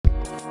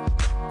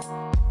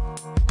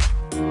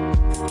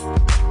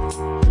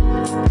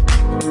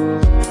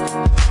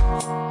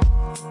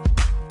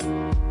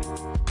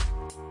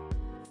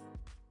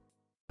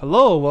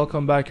Hello,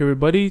 welcome back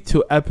everybody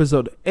to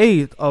episode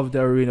 8 of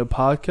the Arena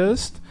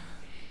Podcast.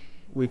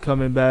 We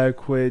coming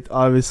back with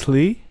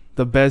obviously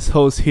the best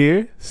host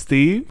here,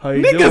 Steve. How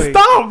you doing?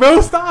 Stop, bro,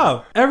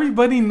 stop.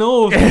 Everybody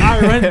knows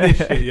I run this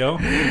shit, yo.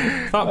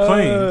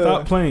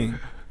 Stop playing.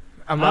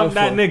 I'm alpha.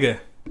 That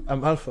nigga.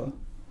 I'm alpha.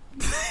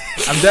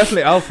 I'm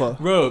definitely alpha.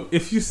 Bro,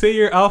 if you say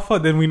you're alpha,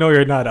 then we know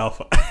you're not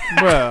alpha.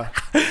 Bruh.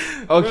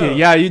 Okay, Bro.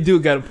 Yeah, you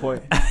do got a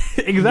point.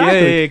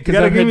 Exactly. Yeah, because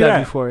I've heard that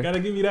before. Gotta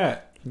give me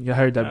that. You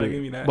heard that Give me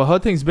big. that. But how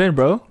things been,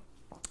 bro?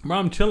 Bro,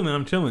 I'm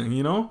chilling,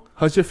 you know?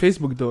 How's your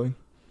Facebook doing?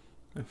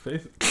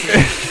 This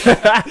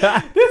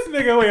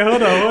nigga, wait,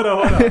 hold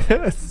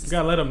on.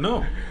 Gotta let him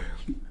know.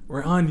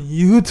 We're on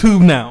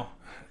YouTube now.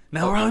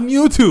 We're on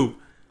YouTube.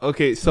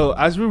 Okay, so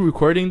as we're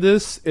recording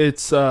this,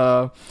 it's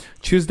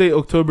Tuesday,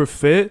 October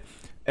 5th.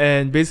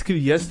 And basically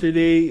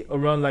yesterday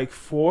around like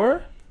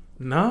 4.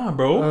 Nah,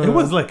 bro. It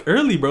was like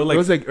early, bro. Like it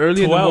was like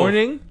early 12, in the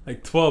morning?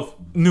 Like 12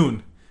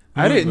 noon.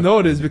 I didn't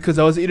notice because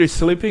I was either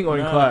sleeping or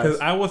in class. Because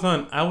I was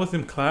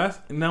in class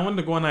and I wanted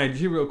to go on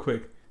IG real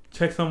quick.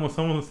 Check someone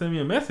sent me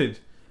a message.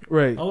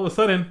 Right. All of a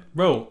sudden,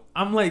 bro,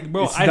 I'm like,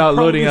 bro, it's not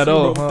loading at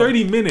all. Bro,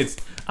 30 minutes.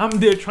 I'm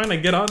there trying to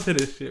get onto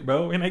this shit,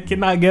 bro, and I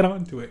cannot get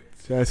onto it.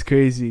 That's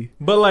crazy.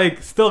 But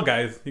like, still,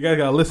 guys, you guys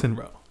gotta listen,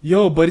 bro.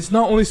 Yo, but it's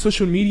not only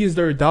social medias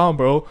that are down,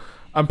 bro.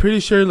 I'm pretty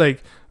sure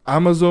like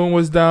Amazon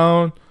was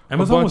down.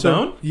 Amazon was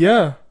down?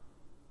 Yeah.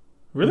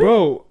 Really?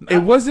 Bro, it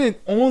wasn't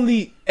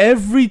only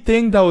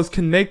everything that was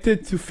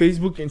connected to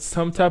Facebook in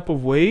some type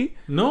of way.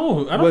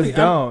 No, I don't think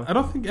down. I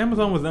don't think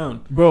Amazon was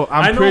down. Bro,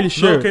 I'm pretty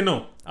sure.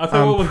 No. I'll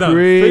tell you what was down.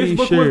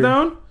 Facebook was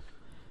down.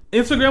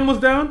 Instagram was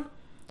down.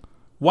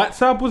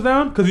 WhatsApp was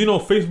down. Because, you know,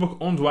 Facebook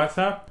owns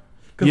WhatsApp.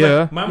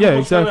 Yeah, like,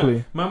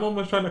 exactly. My mom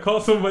was trying to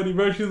call somebody,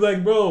 bro. She's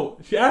like, bro.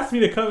 She asked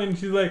me to come in.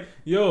 She's like,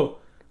 yo,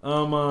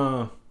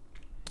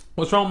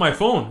 what's wrong with my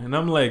phone? And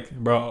I'm like,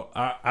 bro,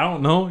 I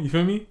don't know. You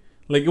feel me?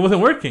 Like, it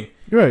wasn't working.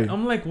 Right.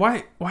 I'm like,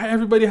 why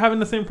everybody having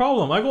the same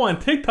problem? I go on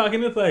TikTok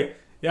and it's like,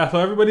 yeah, so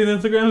everybody's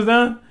Instagram's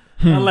down?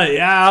 I'm like,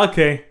 yeah,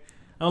 okay.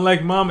 I'm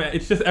like, mom,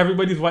 it's just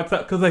everybody's WhatsApp.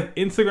 Because, like,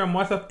 Instagram,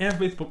 WhatsApp, and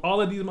Facebook,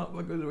 all of these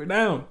motherfuckers were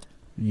down.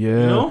 Yeah.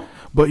 You know?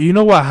 But you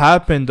know what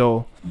happened,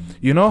 though?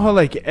 You know how,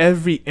 like,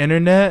 every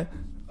internet,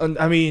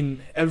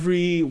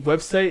 every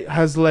website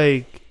has,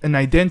 like, an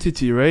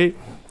identity, right?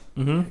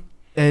 Mm-hmm.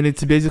 And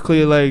it's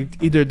basically,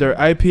 like, either their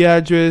IP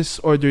address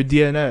or their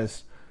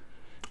DNS.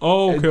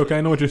 Oh, okay,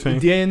 I know what you're saying.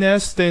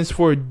 DNS stands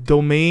for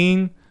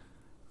domain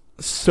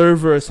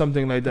server or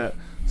something like that.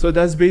 So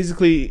that's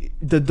basically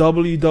the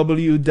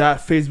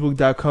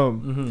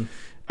www.facebook.com. Mm-hmm.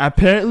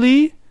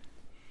 Apparently,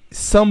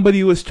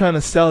 somebody was trying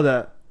to sell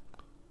that.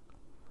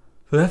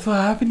 So that's what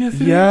happened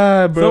yesterday?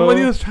 Yeah,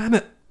 bro.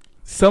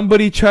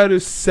 Somebody tried to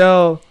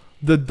sell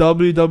the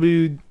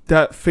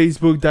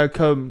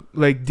www.facebook.com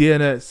like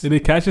DNS. Did they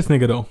catch this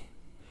nigga though?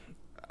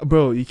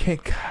 Bro, you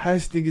can't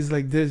catch niggas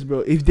like this,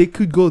 bro. If they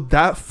could go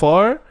that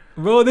far,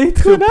 bro, they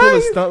to pull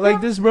a stunt like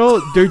this, bro,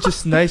 they're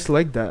just nice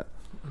like that.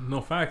 No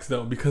facts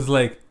though, because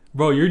like,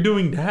 bro, you're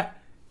doing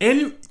that, and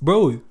you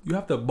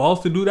have the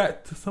balls to do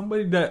that to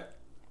somebody that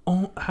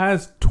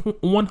has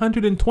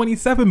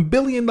 $127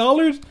 billion.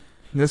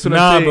 That's what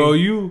I'm saying. Bro,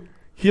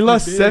 he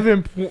lost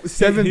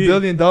 $7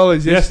 billion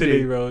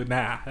yesterday, bro.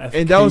 Nah, that's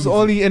and that was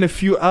only in a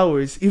few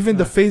hours. Even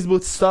the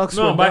Facebook stocks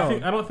were but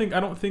down. I don't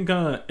think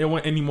it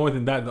went any more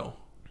than that though.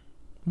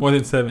 More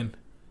than 7.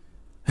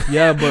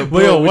 Yeah, but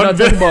bro, we're not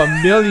talking about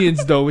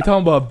millions though. We're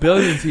talking about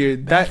billions here.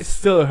 That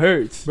still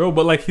hurts, bro.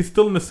 But like, he's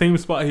still in the same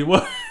spot he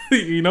was.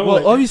 You know. Well,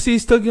 like, obviously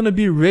he's still gonna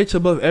be rich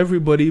above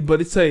everybody,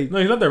 but it's like no,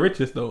 he's not the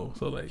richest though.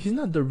 So like, he's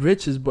not the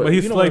richest, but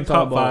he's like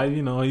top 5.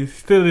 You know, he's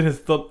still in his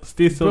in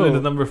the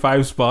number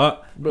 5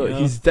 spot. Bro, you know?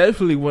 He's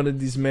definitely one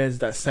of these men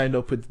that signed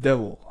up with the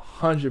devil,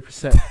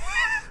 100%.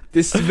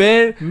 This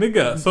man,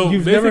 nigga. So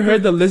you've never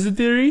heard the lizard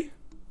theory?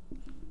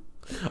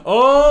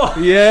 Oh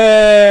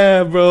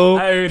yeah,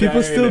 bro.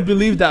 People still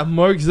believe that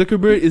Mark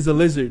Zuckerberg is a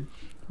lizard.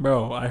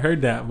 Bro, I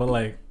heard that, but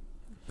like,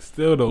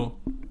 still though,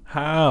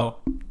 how,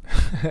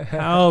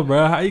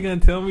 bro? How you gonna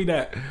tell me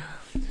that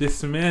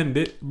this man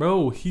did,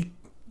 bro? He's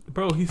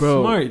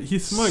smart.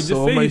 He's smart. So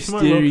just say he's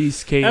smart, bro.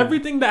 Came.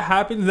 Everything that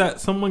happens that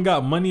someone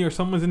got money or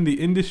someone's in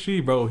the industry,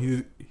 bro,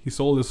 he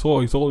sold his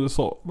soul. He sold his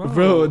soul,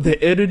 bro. The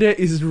internet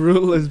is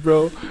ruthless,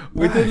 bro.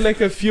 Within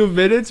like a few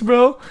minutes,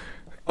 bro,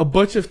 a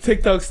bunch of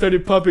TikToks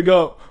started popping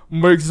up.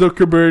 Mark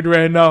Zuckerberg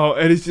right now,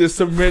 and it's just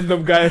some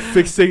random guy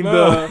fixing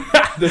the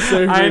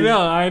server.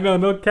 I know,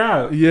 no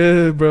cap.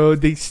 Yeah, bro.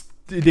 They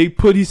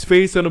put his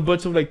face on a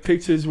bunch of like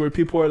pictures where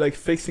people are like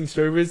fixing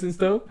servers and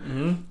stuff,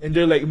 and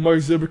they're like Mark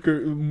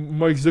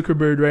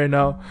Zuckerberg right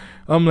now.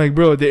 I'm like,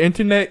 bro, the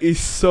internet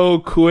is so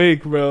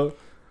quick, bro.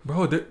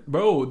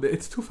 Bro,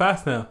 it's too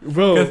fast now,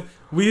 bro. Because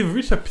we've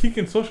reached a peak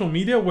in social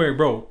media where,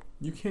 bro,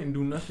 you can't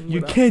do nothing.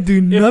 You can't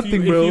do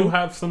nothing, bro. If you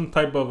have some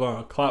type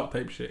of clout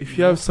type shit. If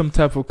you have some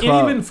type of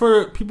clout. And even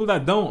for people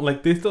that don't,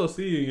 like, they still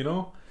see you, you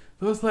know?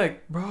 So it's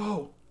like,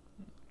 bro,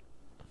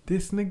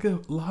 this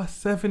nigga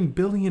lost $7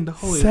 billion.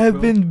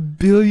 $7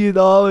 billion,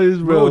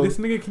 bro. This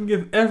nigga can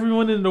give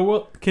everyone in the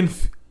world,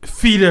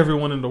 feed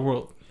everyone in the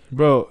world.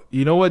 Bro,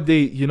 you know what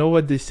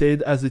they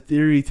said as a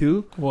theory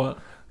too? What?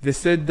 They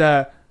said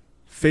that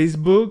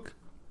Facebook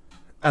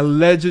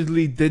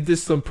allegedly did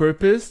this on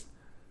purpose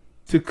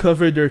to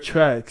cover their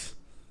tracks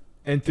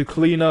and to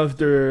clean off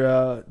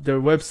their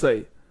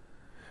website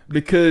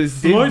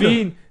because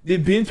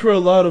they've been through a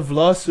lot of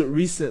lawsuit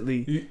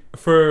recently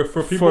for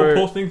people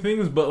posting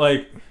things, but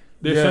like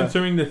they're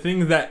censoring the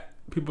things that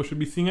people should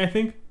be seeing. I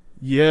think.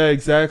 Yeah,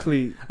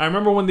 exactly. I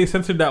remember when they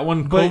censored that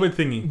one COVID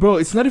thingy. Bro,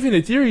 it's not even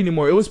a theory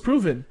anymore. It was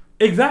proven.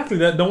 Exactly.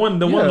 The one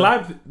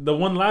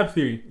lab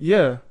theory.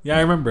 Yeah. Yeah,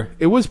 I remember.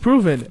 It was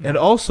proven. And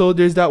also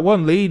there's that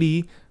one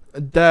lady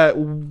that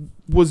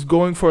was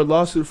going for a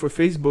lawsuit for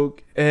Facebook,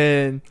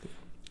 and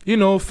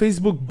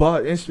Facebook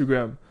bought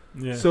Instagram.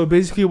 Yeah. So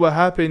basically what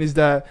happened is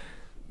that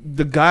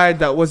the guy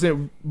that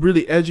wasn't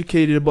really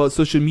educated about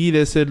social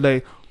media said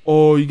like,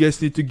 oh, you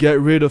guys need to get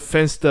rid of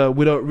Finsta,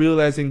 without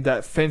realizing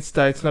that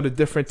Finsta, it's not a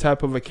different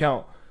type of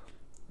account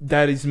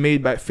that is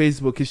made by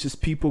Facebook. It's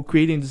just people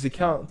creating this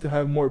account to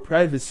have more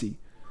privacy.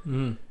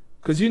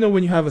 Because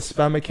when you have a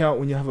spam account,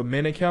 when you have a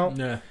main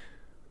account,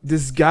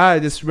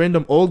 this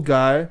random old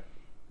guy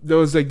that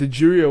was like the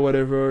jury or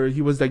whatever, or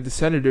he was like the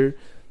senator,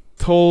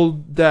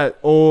 told that,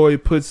 oh,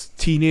 it puts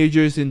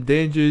teenagers in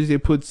danger,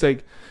 it puts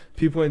like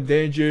people in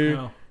danger.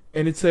 Wow.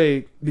 And it's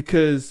like,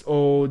 because,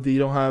 they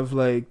don't have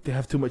like, they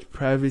have too much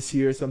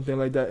privacy or something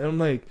like that. And I'm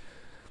like,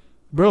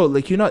 bro,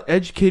 like, you're not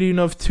educated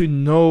enough to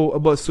know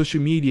about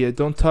social media.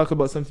 Don't talk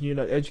about something you're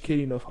not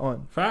educated enough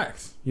on.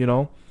 Facts.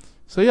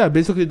 So yeah,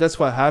 basically that's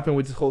what happened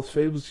with this whole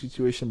Facebook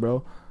situation,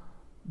 bro.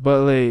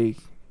 But like,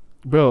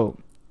 bro,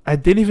 I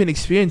didn't even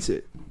experience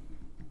it.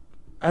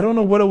 I don't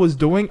know what I was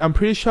doing. I'm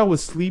pretty sure I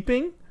was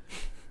sleeping.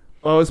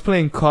 Or I was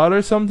playing COD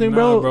or something,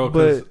 bro.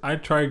 But I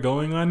tried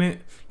going on it.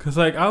 Because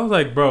like, I was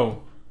like,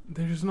 bro,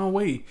 there's no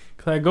way.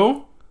 Cause I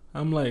go,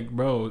 I'm like,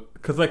 bro,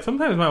 cause like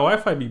sometimes my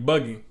Wi-Fi be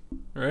bugging,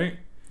 right?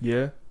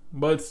 Yeah.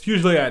 But it's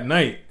usually at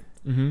night,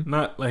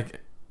 not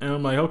like, and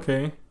I'm like,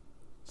 okay,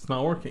 it's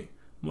not working.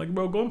 I'm like,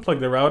 bro, go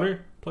unplug the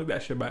router, plug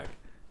that shit back.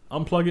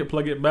 Unplug it,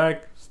 plug it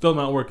back, still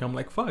not working. I'm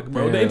like, fuck,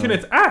 bro, the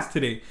internet's ass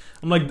today.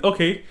 I'm like,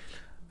 okay,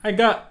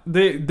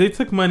 they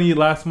took money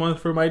last month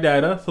for my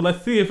data, so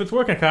let's see if it's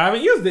working. Cause I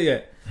haven't used it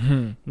yet.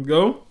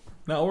 Go,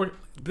 not work.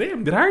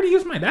 Damn, did I already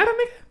use my data,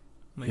 nigga?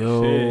 I'm like,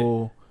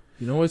 shit.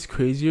 You know what's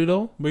crazier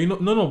though?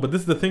 But no. But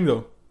this is the thing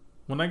though.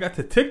 When I got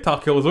to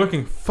TikTok, it was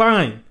working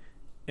fine.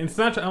 And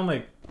Snapchat, I'm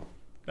like,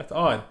 that's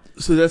odd.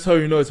 So that's how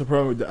you know it's a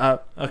problem with the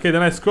app. Okay,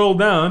 then I scroll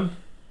down.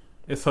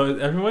 And so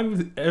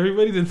everybody's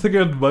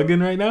Instagram's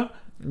bugging right now.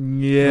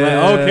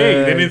 Yeah. Like,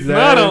 okay, then it's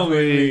not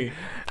only me.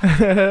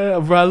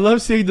 Bro, I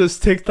love seeing those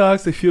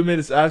TikToks a few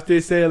minutes after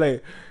they say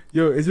like,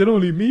 yo, is it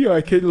only me or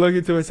I can't log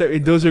into myself?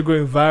 And those are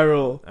going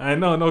viral. I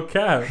know, no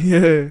cap.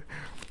 Yeah.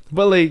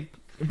 But like,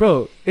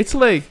 bro, it's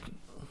like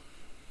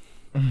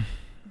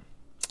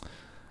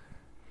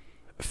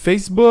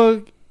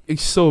Facebook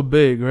is so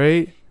big,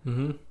 right?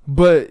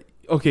 But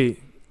okay,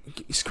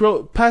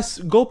 go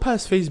past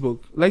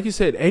Facebook. Like you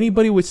said,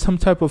 anybody with some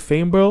type of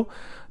fame, bro,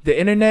 the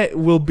internet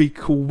will be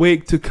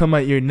quick to come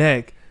at your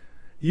neck.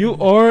 You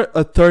are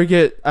a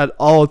target at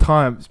all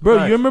times, bro.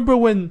 Nice. You remember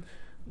when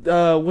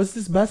what's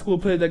this basketball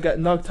player that got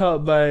knocked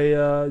out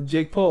by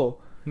Jake Paul?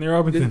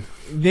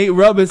 Nate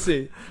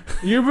Robinson.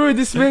 You remember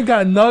this man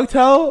got knocked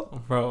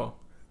out, bro?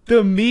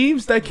 The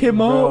memes that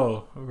came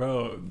out,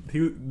 bro.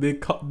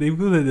 They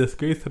was a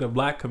disgrace to the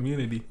black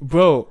community,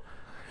 bro.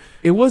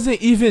 It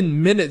wasn't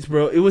even minutes,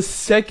 bro. It was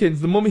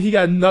seconds. The moment he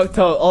got knocked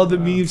out, all the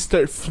memes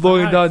start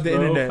flowing down the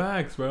internet.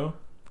 Facts, bro.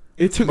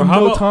 It took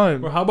no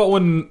time. Bro, how about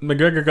when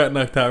McGregor got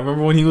knocked out?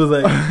 Remember when he was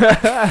like,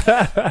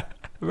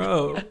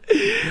 bro,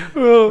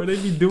 they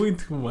be doing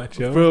too much,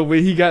 yo. Bro,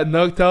 when he got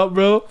knocked out,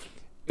 bro,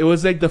 it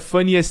was like the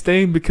funniest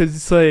thing because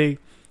it's like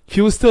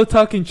he was still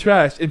talking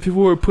trash and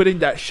people were putting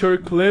that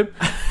short clip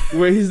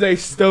where he's like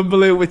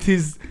stumbling with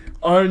his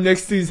arm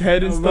next to his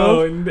head and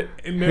stuff. And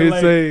they're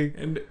like,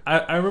 and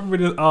I remember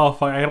this. Oh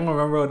fuck, I don't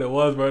remember what it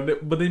was, bro.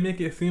 But they make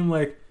it seem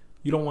like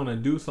you don't want to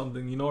do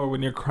something, or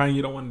when you're crying,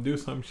 you don't want to do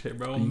some shit,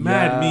 bro.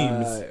 Mad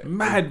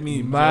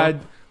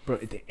memes, bro.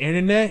 The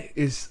internet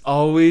is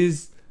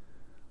always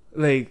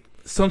like.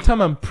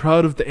 Sometimes I'm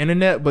proud of the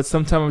internet, but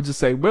sometimes I'm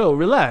just like, bro,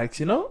 relax,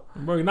 Bro,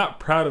 you're not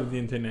proud of the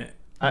internet.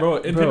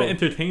 Internet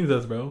entertains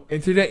us, bro.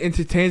 Internet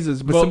entertains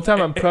us, but sometimes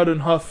I'm proud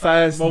of how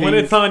fast. But when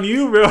it's on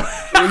you, bro.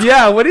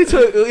 Yeah,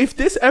 if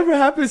this ever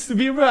happens to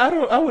me, bro,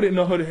 I wouldn't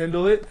know how to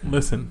handle it.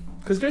 Listen,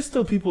 because there's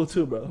still people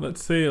too, bro.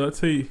 Let's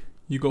say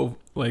you go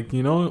like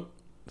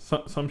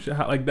some shit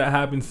like that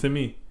happens to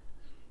me.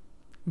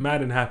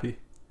 Mad and happy,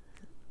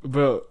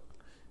 bro.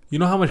 You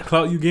know how much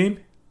clout you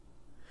gain?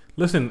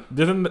 Listen,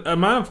 there's an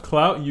amount of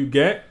clout you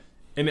get,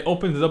 and it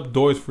opens up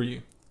doors for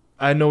you.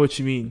 I know what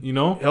you mean.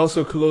 It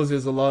also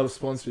closes a lot of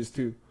sponsors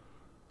too.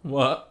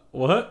 What?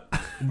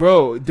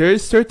 Bro,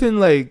 there's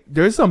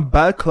some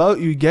bad clout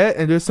you get,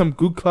 and there's some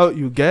good clout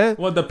you get.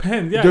 Well, it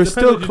depends. Yeah, there's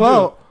still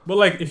clout. But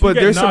like,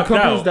 there's some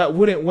companies that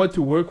wouldn't want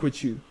to work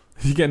with you.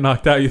 If you get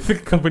knocked out, you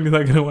think a company's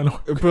not gonna want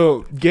to work?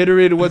 Bro,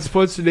 Gatorade won't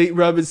sponsor Nate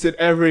Robinson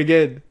ever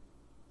again.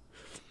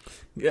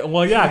 Yeah,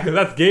 well, yeah, because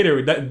that's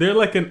Gatorade. They're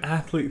like an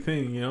athlete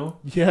thing, you know?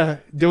 Yeah,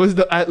 there was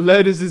the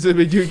athleticism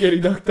in you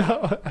getting knocked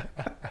out.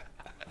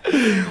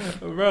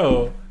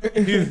 Bro,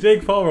 he's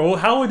Jake Paul, bro.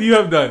 How would you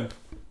have done?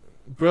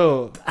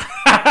 Bro,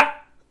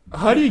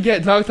 how do you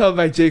get knocked out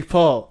by Jake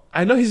Paul?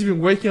 I know he's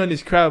been working on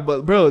his craft,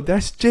 but bro,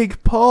 that's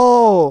Jake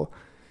Paul.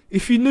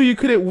 If you knew you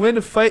couldn't win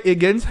a fight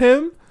against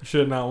him, You should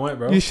have not went,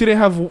 bro. you shouldn't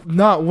have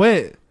not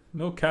went.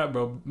 No cap,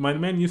 bro. My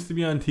man used to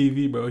be on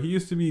TV, bro. He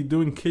used to be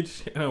doing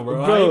kids channel, bro.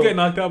 How Bro. you get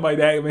knocked out by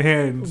that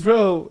man?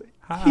 Bro,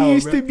 How, he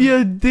used bro? to be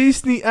a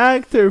Disney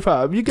actor,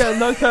 fam. You got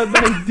knocked out by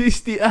a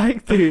Disney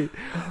actor.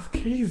 That's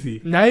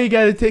crazy. Now you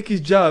gotta take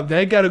his job. Now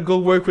you gotta go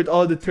work with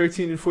all the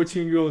 13 and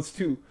 14-year-olds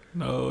too.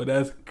 No,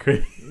 that's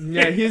crazy.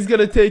 Yeah, he's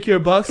gonna take your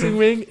boxing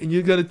ring and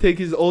you're gonna take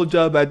his old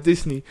job at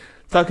Disney.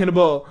 Talking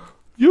about,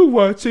 you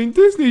watching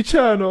Disney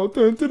Channel.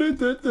 Dun, dun, dun,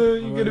 dun,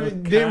 dun. You're gonna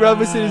be, Dave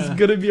Robinson is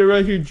gonna be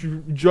around here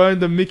drawing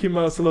the Mickey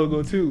Mouse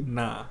logo too.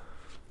 Nah,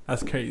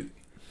 that's crazy.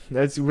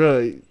 That's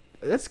really,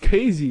 that's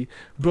crazy.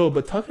 Bro,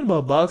 but talking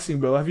about boxing,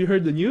 bro, have you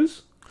heard the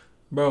news?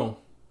 Bro,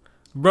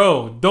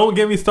 don't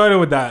get me started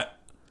with that.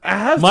 I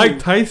have Mike to.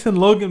 Tyson,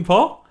 Logan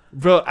Paul?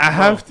 Bro, I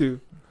have to.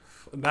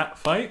 That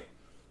fight?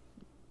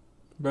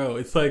 Bro,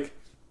 it's like,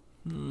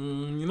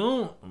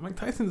 Mike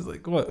Tyson's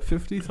like, what,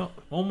 50,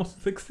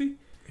 almost 60?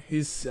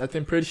 He's, I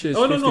think, pretty sure he's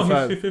Oh, 55.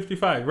 no, he's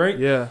 55, right?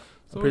 Yeah,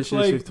 So I'm pretty it's sure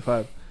he's like-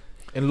 55.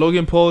 And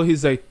Logan Paul,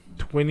 he's like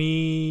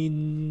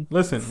 20.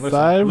 Listen, or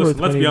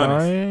let's be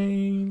honest.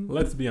 29.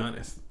 Let's be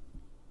honest.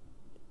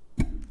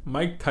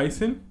 Mike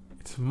Tyson?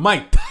 It's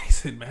Mike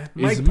Tyson, man.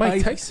 It's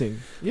Mike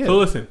Tyson. Yeah. So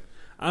listen,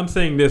 I'm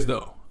saying this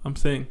though. I'm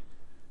saying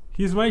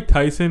he's Mike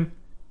Tyson.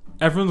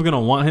 Everyone's gonna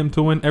want him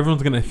to win.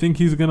 Everyone's gonna think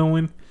he's gonna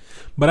win.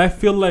 But I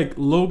feel like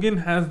Logan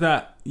has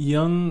that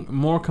young,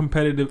 more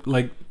competitive.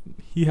 Like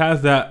he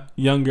has that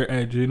younger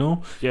edge, you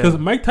know? Because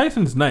Mike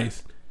Tyson's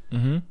nice,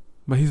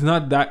 but he's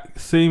not that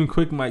same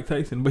quick Mike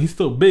Tyson. But he's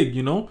still big,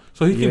 you know?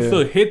 So he can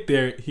still hit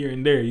there, here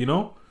and there, you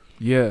know?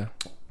 Yeah.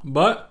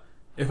 But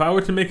if I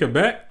were to make a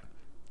bet,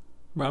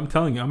 bro, I'm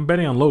telling you, I'm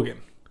betting on Logan,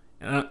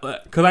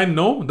 because I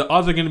know the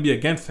odds are gonna be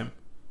against him.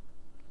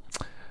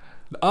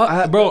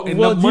 Bro, in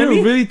well, the do money,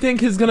 you really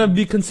think he's gonna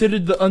be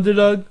considered the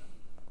underdog?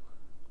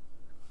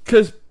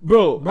 Cause,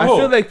 bro, I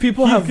feel like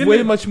people have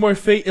way much more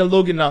faith in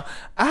Logan now.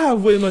 I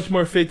have way much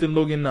more faith in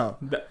Logan now.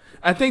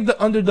 I think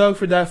the underdog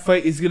for that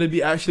fight is gonna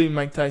be actually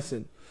Mike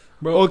Tyson.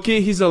 Bro, Okay,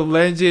 he's a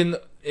legend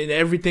and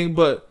everything,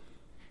 but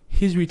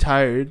he's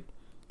retired.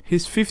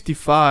 He's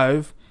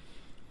 55.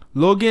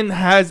 Logan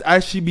has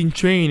actually been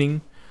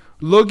training.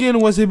 Logan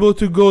was able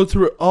to go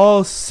through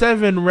all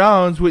 7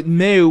 rounds with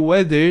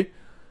Mayweather.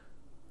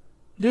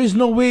 There's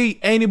no way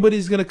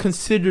anybody's gonna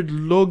consider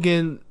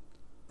Logan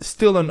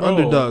still an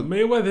underdog.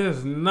 Mayweather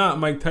is not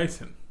Mike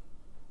Tyson.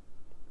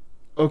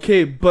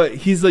 Okay, but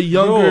he's a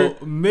younger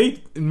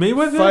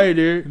Mayweather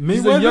fighter.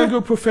 He's a Mayweather?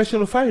 younger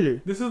professional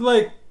fighter. This is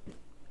like,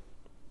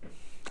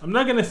 I'm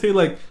not gonna say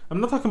like,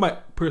 I'm not talking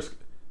about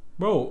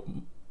bro.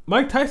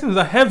 Mike Tyson's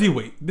a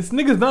heavyweight. This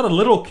nigga's not a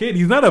little kid.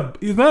 He's not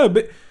a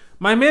bit.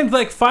 My man's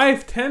like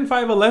 5'10",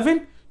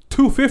 5'11",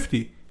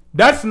 250.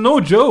 That's no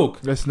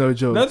joke. That's no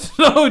joke. That's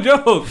no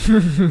joke.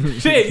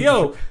 Shit,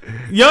 yo.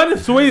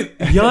 Giannis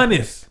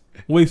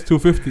weighs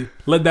 250.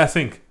 Let that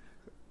sink.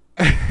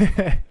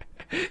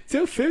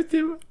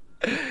 250,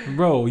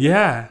 Bro,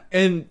 yeah.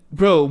 and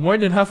bro, more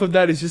than half of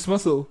that is just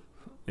muscle.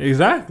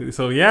 Exactly.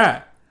 So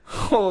yeah.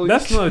 Holy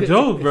That's shit. not a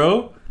joke,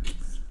 bro.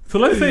 So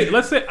let's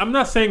say I'm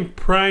not saying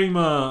prime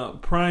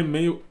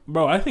May,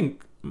 bro. I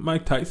think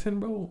Mike Tyson,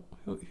 bro,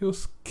 he'll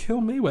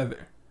kill Mayweather.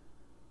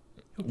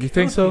 You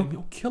think so?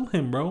 He'll kill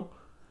him, bro.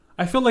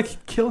 I feel like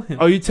he'd kill him.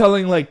 Are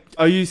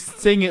you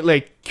saying it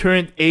like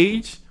current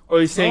age, or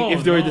are you saying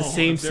if they were the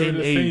same age?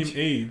 Same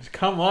age.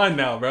 Come on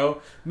now,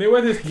 bro.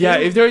 Mayweather's Yeah,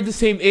 if they're the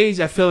same age,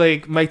 I feel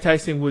like Mike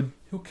Tyson would.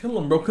 he'll kill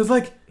him, bro. Cause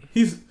like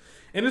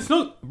and it's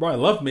no, bro. I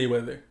love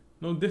Mayweather.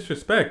 No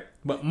disrespect,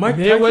 but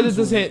Mayweather Tyson's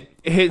doesn't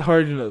hit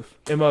hard enough,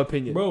 in my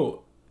opinion.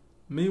 bro.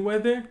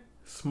 Mayweather,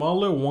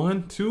 smaller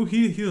 1, 2.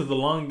 He's the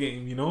long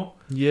game, you know.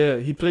 Yeah,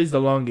 he plays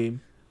the long game.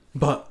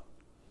 But,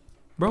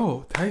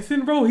 bro,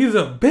 Tyson, bro, he's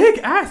a big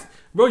ass,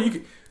 bro.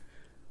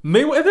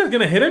 Mayweather's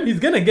gonna hit him. He's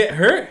gonna get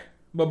hurt.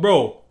 But,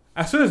 bro,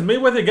 as soon as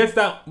Mayweather gets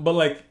that, but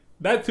like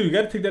that too, you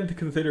gotta take that into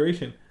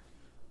consideration.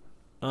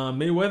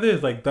 Mayweather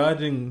is like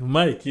dodging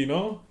Mike, you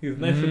know. He's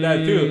nice with that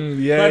too.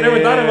 Yeah, So I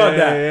never thought about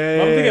that. yeah,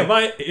 But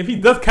I'm thinking if he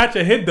does catch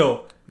a hit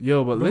though.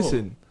 Yo, but Bro.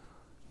 listen,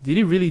 did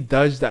he really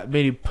dodge that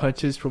many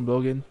punches from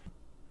Logan?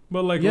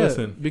 But like, Yeah,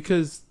 listen,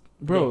 because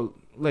bro,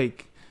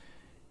 like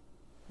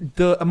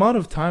the amount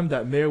of time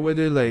that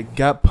Mayweather like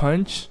got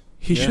punched,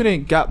 he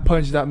shouldn't got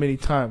punched that many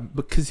times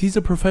because he's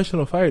a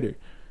professional fighter.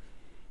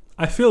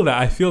 I feel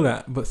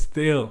that, but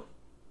still.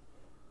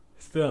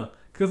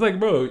 Cause like,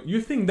 bro,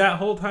 you think that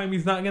whole time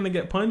he's not gonna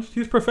get punched?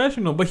 He's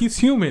professional, but he's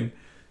human.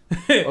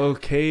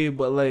 Okay,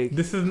 but like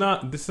This is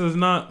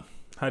not.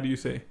 How do you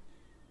say?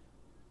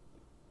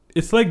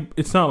 It's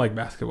not like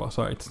basketball.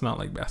 Sorry, it's not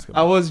like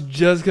basketball. I was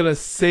just gonna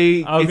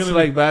say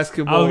like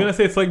basketball. I was gonna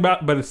say it's like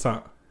but it's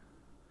not.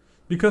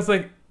 Because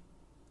like,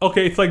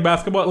 okay, it's like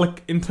basketball,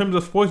 like in terms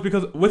of sports,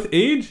 because with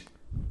age,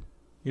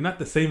 you're not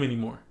the same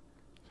anymore.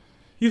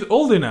 He's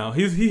older now.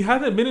 He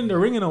hasn't been in the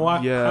ring in a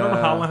while. Yeah, I don't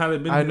know how long has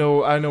it been. I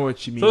know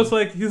what you mean. So it's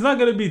like he's not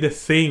gonna be the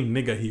same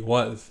nigga he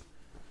was.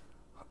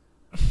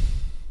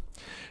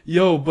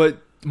 Yo,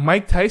 but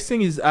Mike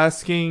Tyson is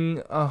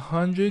asking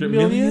 100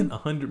 million.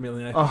 100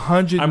 million.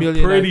 100 I'm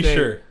million. pretty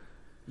sure.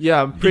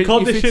 Yeah, I'm pretty. He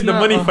called if this it's shit the not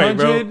money fight,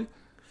 bro.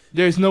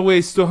 There's no way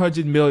it's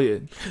 200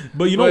 million.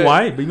 But you know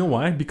why?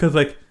 Because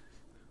like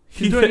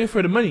he's doing it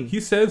for the money. He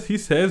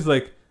says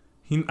like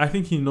I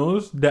think he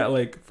knows that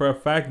like for a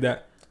fact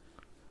that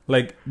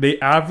like they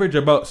average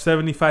about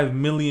 75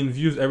 million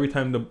views every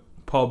time the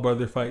Paul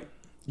brother fight.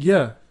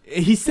 Yeah.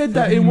 He said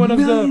that in one of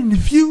the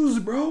views,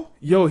 bro.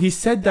 Yo, he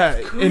said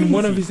that in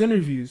one of his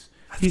interviews.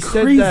 He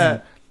said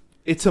that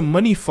it's a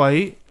money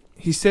fight.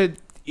 He said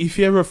if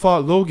he ever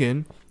fought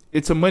Logan,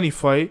 it's a money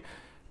fight,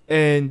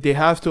 and they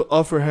have to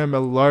offer him a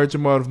large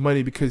amount of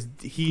money because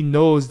he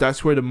knows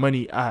that's where the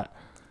money at.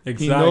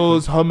 Exactly. He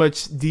knows how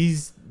much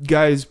these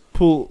guys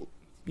pull,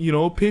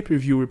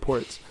 pay-per-view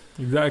reports.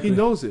 Exactly. He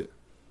knows it.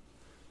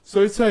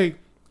 So it's like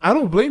I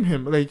don't blame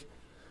him. Like,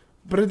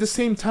 but at the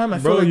same time, I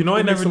feel like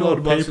I never knew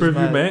what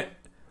pay-per-view meant.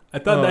 I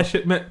thought that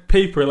shit meant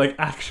paper, like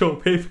actual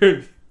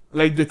paper.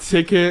 Like the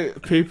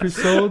ticket paper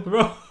sold?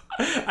 Bro,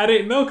 I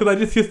didn't know because I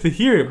just used to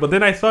hear it. But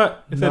then I saw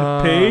it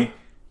said pay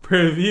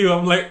per view.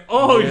 I'm like,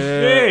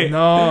 shit.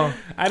 No.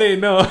 I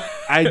didn't know.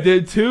 I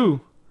did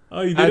too.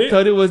 Oh, you did? I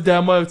thought it was the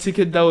amount of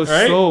ticket that was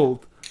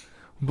sold.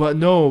 But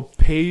no,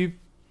 pay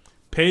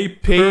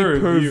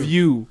per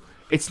view.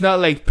 It's not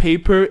like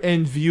paper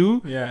and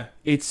view. Yeah.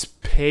 It's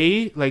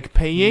paying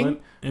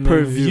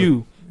per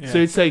view. Yeah. So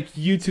it's like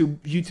YouTube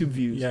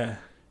views. Yeah.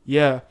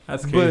 Yeah.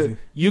 That's crazy. But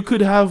you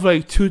could have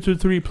like 2 to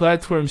 3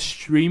 platforms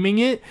streaming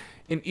it,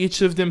 and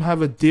each of them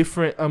have a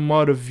different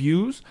amount of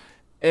views,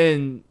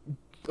 and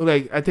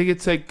like I think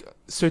it's like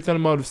a certain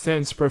amount of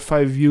cents per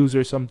 5 views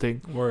or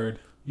something. Word.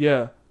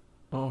 Yeah.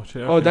 Oh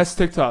shit. Okay. Oh, that's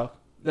TikTok.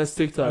 I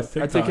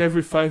think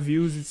every 5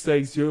 views it's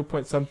like 0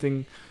 point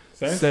something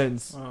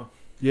cents. Oh.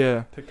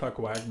 Yeah. TikTok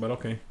whack, but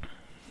okay.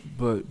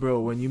 But bro,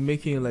 when you're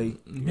making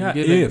like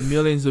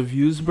millions of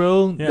views,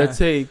 bro, that's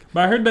like.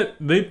 But I heard that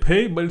they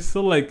pay, but it's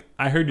still like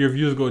I heard your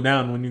views go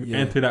down when you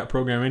enter that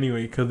program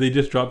anyway, because they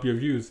just drop your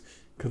views,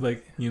 because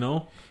like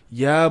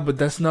Yeah, but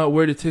that's not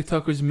where the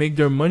TikTokers make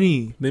their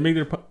money. They make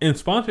their in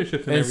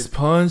sponsorships and everything.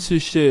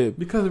 Sponsorship.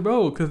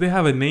 Because they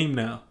have a name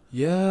now.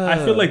 Yeah. I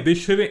feel like they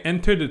shouldn't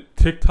enter the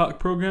TikTok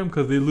program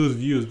because they lose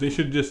views. They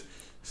should just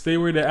stay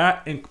where they're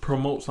at and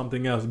promote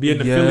something else. Be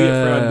an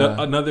affiliate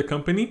for another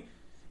company,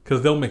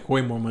 because they'll make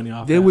way more money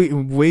off that. They make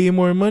way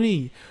more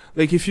money.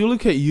 Like if you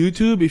look at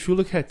YouTube, if you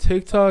look at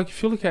TikTok,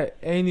 if you look at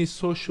any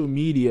social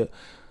media,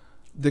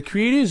 the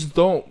creators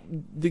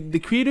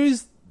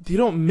they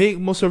don't make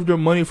most of their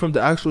money from the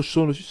actual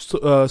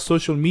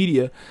social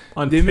media.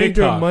 They make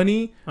their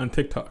money on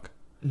TikTok.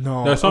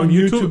 No, there's some on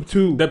YouTube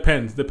too.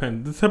 Depends. This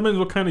depends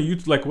what kind of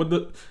YouTube. Like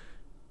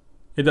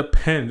it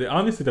depends. It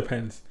honestly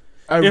depends.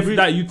 That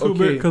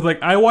YouTuber, because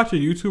like I watch a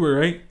YouTuber,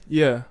 right?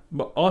 Yeah.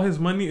 But all his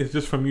money is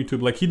just from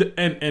YouTube. Like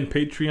and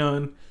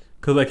Patreon,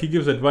 because like he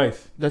gives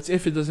advice. That's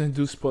if it doesn't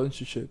do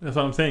sponsorship. That's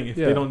what I'm saying. If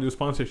they don't do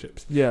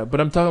sponsorships. Yeah,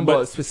 but I'm talking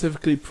about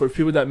specifically for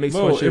people that make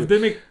sponsorship. If they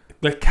make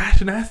like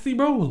Cash Nasty,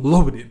 bro,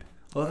 loaded,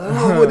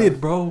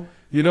 bro.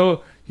 You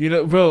know,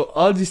 bro.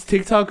 All these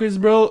TikTokers,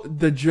 bro.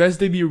 The dress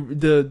they be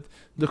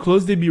the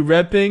clothes they be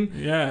repping.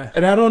 Yeah.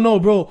 And I don't know,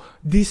 bro.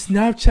 These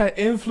Snapchat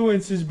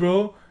influencers,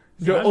 bro.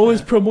 They're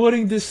always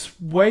promoting this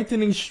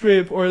whitening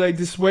strip or like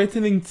this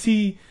whitening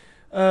tea.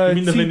 You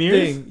mean the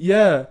veneers? Thing.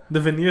 Yeah. The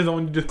veneers, the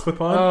one you just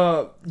clip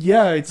on?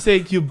 Yeah, it's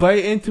like you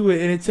bite into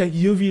it and it's like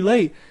UV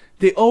light.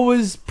 They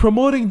always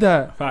promoting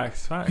that.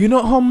 Facts. You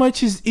know how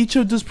much is each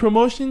of those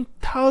promotion?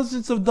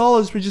 Thousands of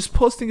dollars for just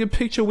posting a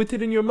picture with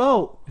it in your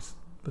mouth. It's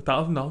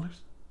 $1,000?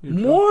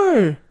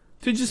 More.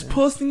 To just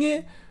posting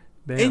it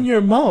in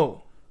your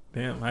mouth.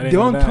 Damn, I didn't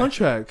They're know on that.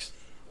 contracts.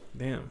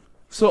 Damn.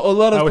 So a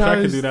lot of I wish times,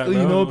 I could do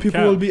that,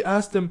 people will be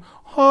asked them,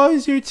 "How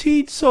is your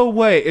teeth so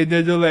white?" And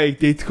then they're like,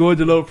 they throw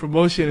the little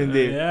promotion in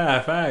there. Yeah,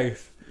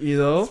 facts.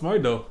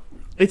 Smart though.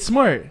 It's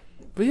smart,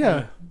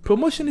 but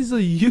promotion is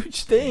a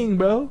huge thing,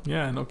 bro.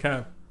 Yeah, no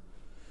cap.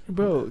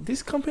 Bro,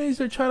 these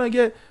companies are trying to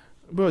get,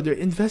 bro. They're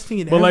investing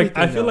in. But everything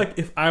like, I feel like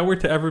if I were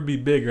to ever be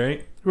big,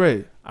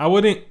 right, I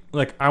wouldn't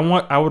like. I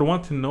would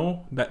want to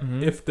know that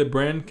if the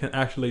brand can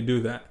actually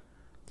do that.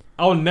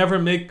 I would never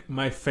make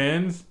my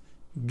fans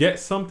get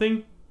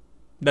something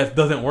that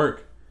doesn't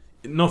work.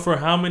 No, for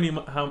how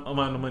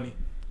amount of money?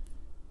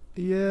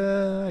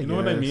 Yeah, you know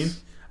what I mean.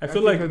 I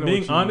feel like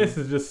being honest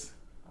is just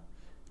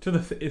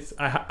it's.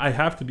 I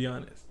have to be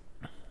honest.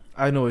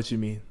 I know what you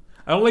mean.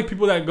 I don't like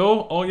people that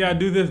go, "Oh yeah,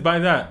 do this, buy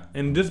that,"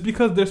 and just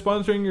because they're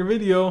sponsoring your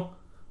video,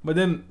 but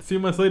then a few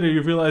months later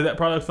you realize that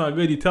product's not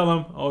good. You tell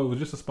them, "Oh, it was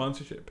just a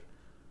sponsorship."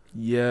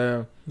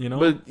 Yeah,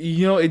 but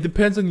it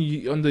depends on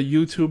the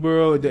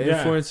YouTuber or the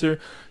influencer.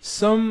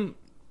 Some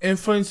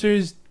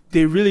influencers,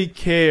 they really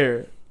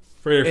care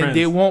for your friends, and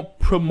they won't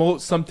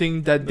promote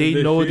something that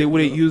they know they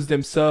wouldn't use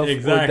themselves,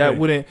 or that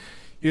wouldn't,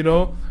 You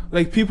know,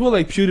 like people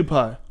like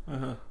PewDiePie.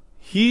 Uh-huh.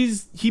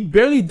 He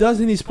barely does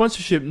any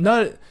sponsorship.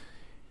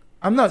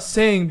 I'm not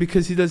saying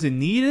because he doesn't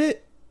need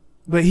it,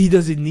 but he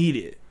doesn't need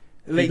it.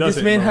 Like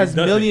this man has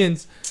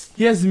millions.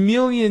 He has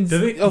millions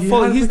of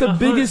followers. He's the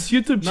biggest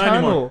YouTube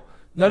channel.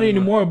 Not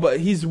anymore, but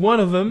he's one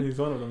of them. He's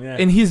one of them, yeah.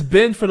 And he's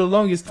been for the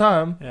longest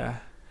time. Yeah.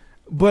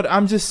 But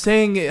I'm just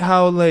saying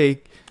how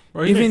like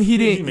he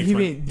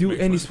didn't do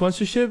any money.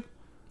 Sponsorship.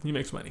 He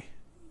makes money.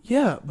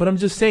 Yeah, but I'm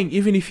just saying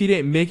even if he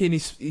didn't make any,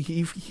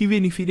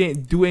 even if he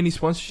didn't do any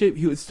sponsorship,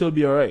 he would still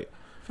be alright.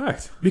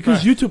 Facts.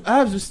 Because YouTube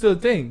ads are still a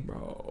thing,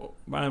 bro.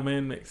 My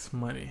man makes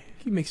money.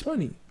 He makes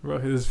money, bro.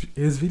 His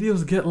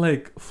videos get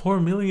like 4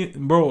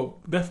 million, bro.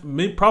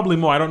 Probably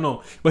more. I don't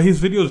know, but his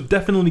videos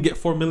definitely get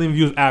 4 million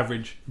views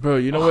average. Bro,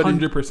 you know what?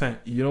 100%.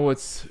 You know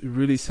what's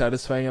really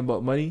satisfying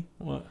about money?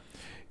 What?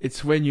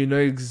 It's when you know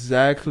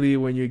exactly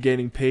when you're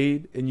getting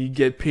paid, and you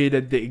get paid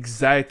at the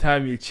exact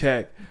time you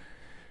check.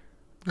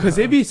 Cause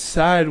it'd be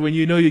sad when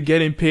you know you're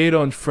getting paid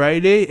on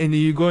Friday, and then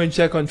you go and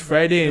check on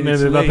Friday, and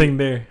there's nothing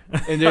there.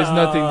 And there's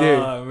nothing there.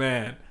 Oh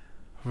man,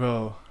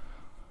 bro,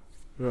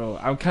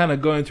 I'm kind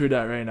of going through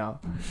that right now.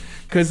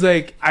 Cause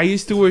like I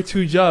used to work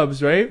 2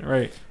 jobs, right?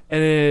 Right.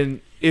 And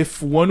then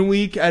if 1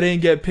 week I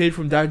didn't get paid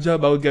from that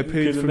job, I would get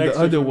paid from the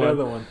other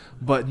one.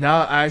 But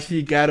now I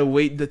actually gotta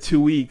wait the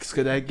 2 weeks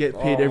because I get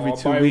paid every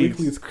 2 weeks.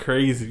 Bi-weekly is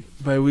crazy.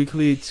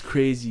 Bi-weekly, it's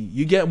crazy.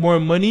 You get more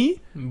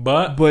money,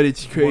 but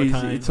it's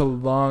crazy. It's a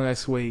long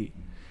ass wait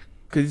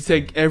because it's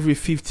like every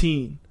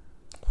 15.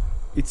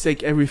 It's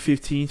like every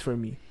 15th for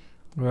me.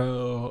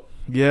 Well,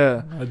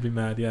 yeah, I'd be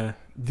mad. Yeah,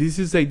 this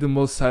is like the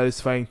most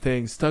satisfying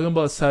things. Talking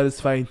about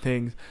satisfying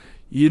things,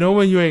 you know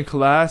when you're in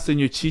class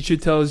and your teacher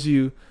tells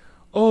you,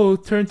 "Oh,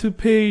 turn to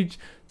page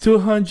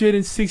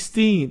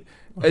 216."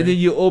 Okay. And then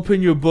you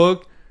open your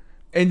book,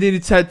 and then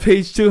it's at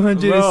page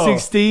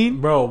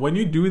 216. Bro, when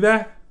you do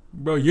that,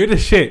 bro, you're the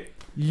shit.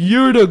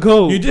 You're the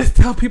GOAT. You just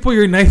tell people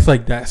you're nice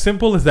like that.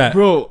 Simple as that.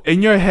 Bro,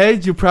 in your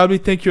head, you probably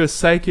think you're a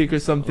psychic or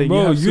something.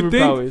 Bro, you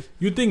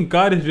think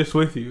God is just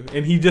with you,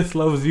 and he just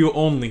loves you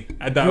only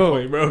at that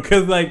point, bro.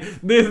 Because, like,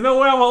 there's no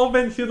way I'm going to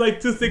open shit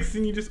like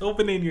 216. You just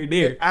open it and you're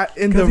there.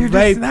 In the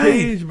right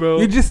page, bro.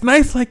 You're just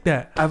nice like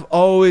that. I've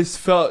always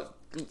felt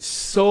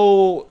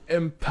so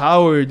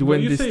empowered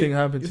when this thing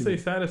happened to me. You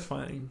say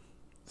satisfying.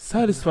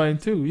 Satisfying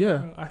too,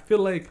 yeah. I feel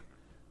like,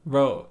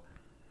 bro,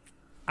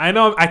 I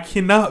know I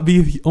cannot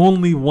be the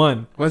only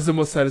one. What's the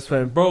most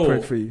satisfying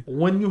part for you?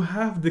 When you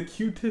have the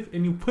Q-tip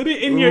and you put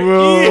it in your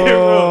ear,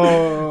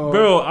 bro.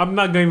 Bro, I'm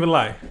not going to even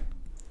lie.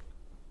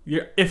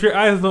 If your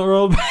eyes don't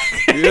roll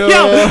back, yo,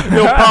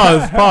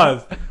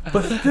 pause.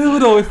 But still,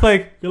 though, it's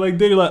like you're like,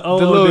 oh,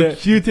 the little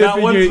Q-tip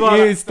in your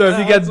ear and stuff.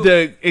 You got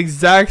the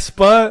exact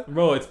spot,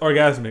 bro. It's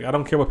orgasmic. I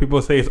don't care what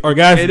people say. It's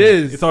orgasmic. It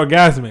is. It's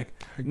orgasmic.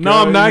 No,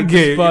 I'm not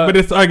gay, but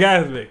it's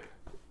orgasmic.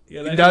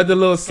 Yeah, now the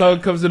little song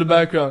comes in the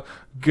background.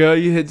 Girl,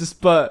 you hit the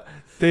spot.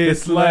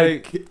 Tastes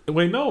like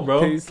wait, no,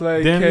 bro. Tastes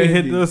like then candy, you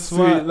hit the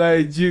spot. Sweet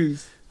like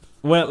juice.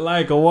 Wet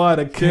like a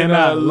water.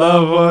 Cannot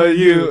love on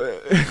you.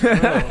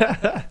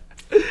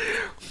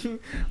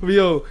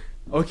 Yo,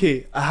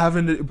 okay, I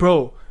haven't,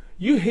 bro.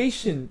 You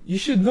Haitian, you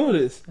should know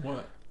this.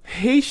 What?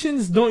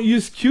 Haitians don't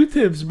use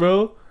Q-tips,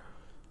 bro.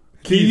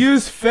 They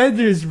use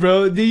feathers,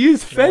 bro. They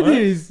use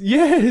feathers. What?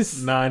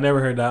 Yes. Nah, I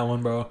never heard that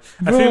one, bro.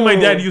 I seen my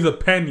dad use a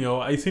pen, yo.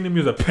 I seen him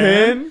use a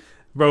pen.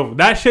 Bro,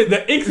 that shit,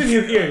 the ink's in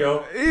his ear,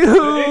 yo. Ew.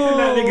 The ink's in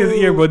that nigga's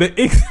ear, bro. The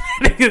ink's in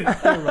that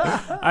nigga's ear,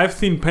 bro. I've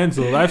seen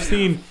pencils. I've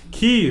seen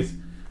keys.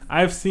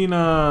 I've seen,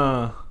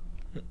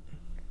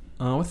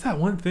 what's that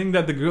one thing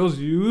that the girls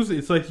use?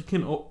 It's like you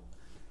can,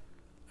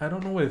 I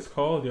don't know what it's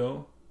called,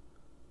 yo.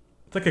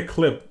 It's like a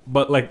clip,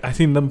 but like I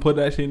seen them put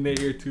that shit in their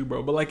ear too,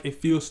 bro. But like it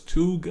feels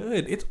too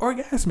good. It's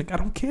orgasmic. I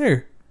don't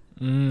care.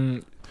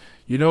 You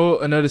know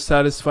another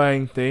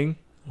satisfying thing?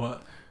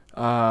 What?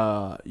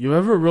 You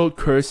ever wrote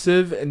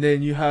cursive and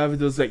then you have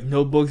those like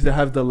notebooks that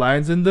have the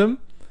lines in them?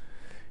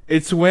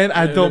 It's when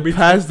I don't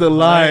pass the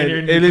line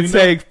and it's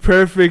like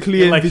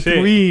perfectly in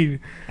between.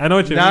 Shit. I know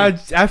what you mean. Now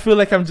I feel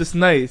like I'm just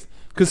nice.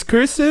 Because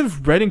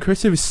writing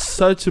cursive is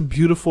such a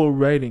beautiful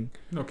writing.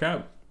 No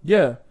cap.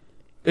 Yeah.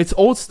 It's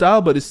old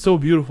style, but it's so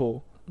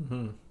beautiful.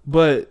 Mm-hmm.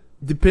 But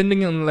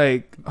depending on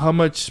like how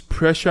much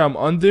pressure I'm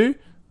under,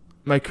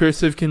 my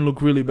cursive can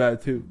look really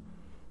bad too.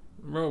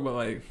 Bro, but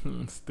like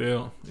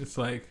still, it's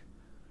like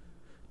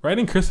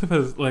writing cursive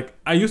is like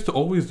I used to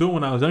always do it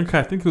when I was younger.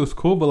 I think it was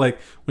cool, but like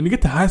when you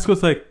get to high school,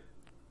 it's like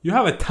you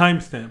have a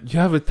timestamp. You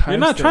have a timestamp. You're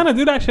not trying to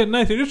do that shit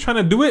nice. You're just trying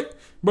to do it,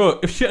 bro.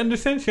 If she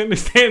understands, she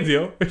understands,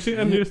 yo. If she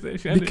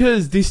understands,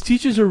 because these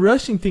teachers are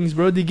rushing things,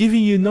 bro. They're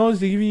giving you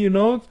notes.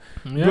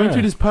 Yeah. Going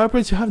through these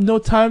PowerPoints, you have no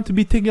time to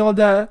be thinking all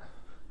that.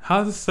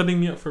 How's this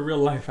setting me up for real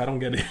life? I don't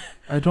get it.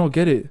 I don't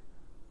get it.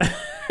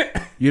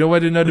 You know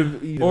what? Another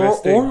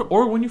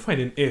or when you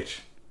find an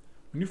itch.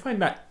 When you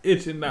find that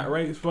itch in that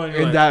right spot,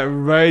 that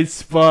right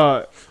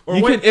spot, or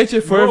you can itch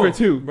it forever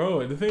too,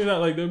 bro. The thing is that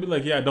like they'll be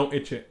like, yeah, don't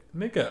itch it,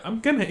 nigga.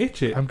 I'm gonna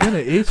itch it. I'm gonna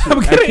itch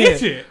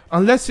it.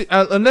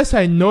 Unless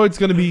I know it's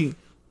gonna be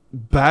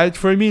bad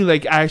for me.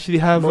 Like I actually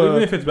have Bro,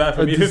 even if it's bad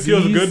for me, if it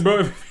feels good, bro.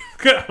 If it feels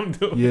good, I'm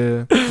doing.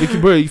 Yeah,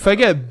 like, bro. If I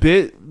get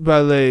bit by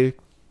like,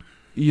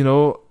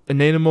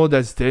 an animal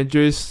that's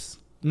dangerous,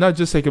 not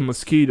just like a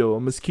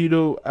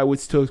mosquito, I would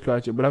still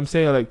scratch it. But I'm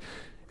saying like,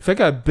 if I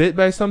got bit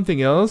by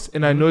something else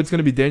and I know it's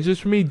gonna be dangerous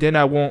for me, then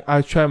I won't.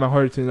 I try my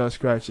hardest to not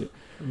scratch it.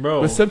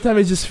 Bro, but sometimes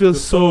it just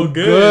feels so good.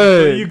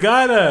 good. So you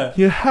gotta.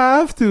 You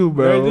have to,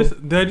 bro.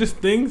 They're just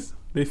things.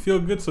 They feel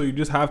good, so you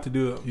just have to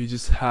do them. You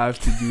just have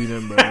to do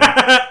them, bro.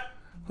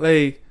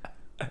 Like,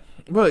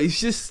 bro, it's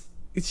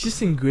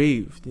just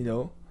engraved,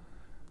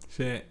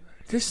 Shit.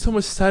 There's so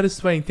much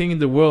satisfying thing in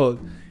the world.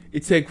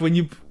 It's like when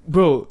do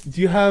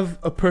you have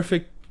a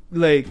perfect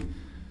way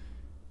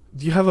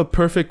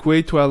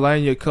to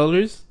align your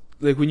colors?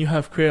 Like when you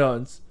have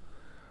crayons,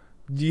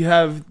 do you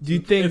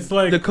think it's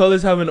like, the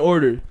colors have an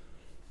order?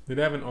 Do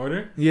they have an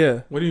order?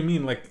 Yeah. What do you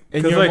mean? Like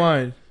in your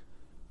mind?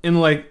 In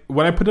like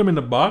when I put them in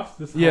the box,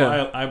 this is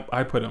how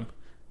I put them.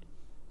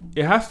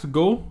 It has to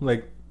go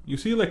like, you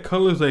see like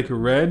colors like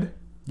red,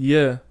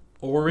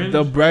 orange,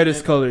 the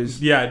brightest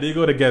colors. Yeah, they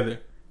go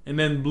together. And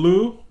then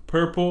blue,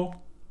 purple,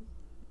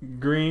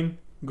 green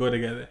go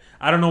together.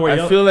 I don't know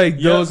where. I feel like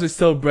those are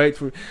still bright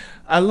for.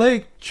 I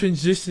like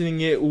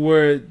transitioning it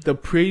where the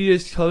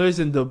prettiest colors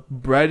and the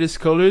brightest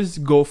colors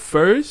go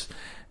first,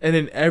 and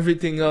then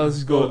everything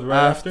else goes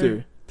right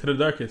after to the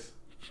darkest.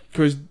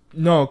 Cause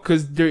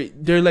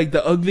they're like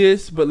the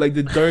ugliest, but like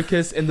the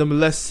darkest and the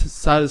less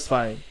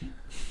satisfying.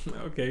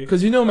 Okay.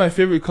 Cause my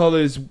favorite color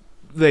is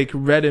like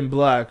red and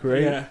black,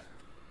 right? Yeah.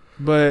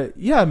 But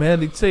yeah,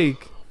 man, it's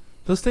like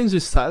those things are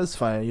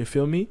satisfying. You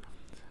feel me?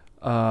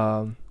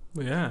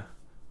 Yeah.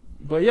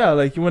 But yeah,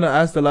 like you want to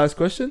ask the last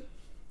question?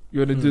 You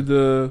want to do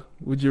the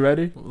would you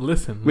rather?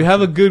 Listen. We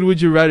have a good would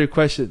you rather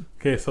question.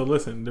 Okay, so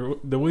listen.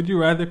 The would you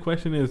rather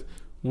question is: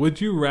 would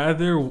you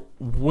rather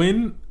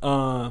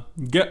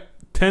get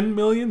 $10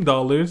 million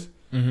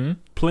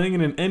playing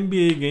in an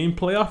NBA game,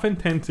 playoff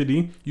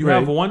intensity? You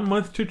have 1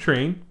 month to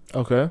train.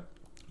 Okay.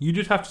 You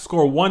just have to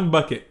score one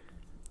bucket.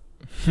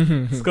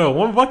 Score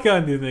one bucket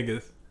on these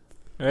niggas.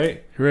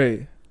 Right?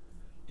 Right.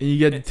 And you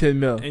get 10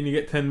 mil. And you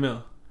get 10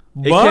 mil.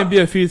 It can't be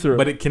a free throw.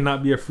 But it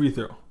cannot be a free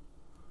throw.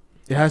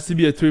 It has to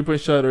be a 3-point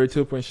shot or a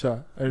 2-point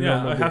shot. It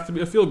has to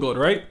be a field goal,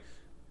 right?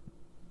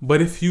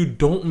 But if you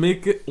don't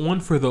make it one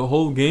for the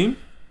whole game,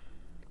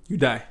 you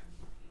die.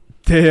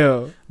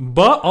 Damn.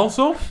 But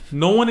also,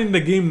 no one in the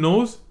game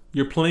knows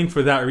you're playing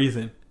for that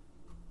reason.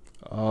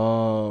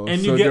 Oh,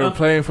 and so they're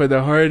playing for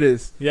the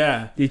hardest.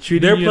 Yeah. They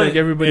treating you like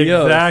everybody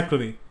else.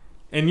 Exactly.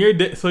 And you're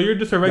just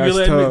a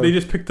regular. They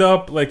just picked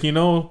up, like, you're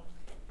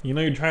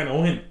trying to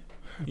win.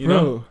 You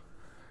know?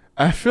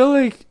 I feel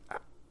like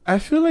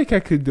I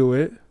could do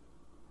it.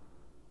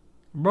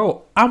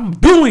 Bro, I'm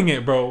doing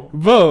it, bro.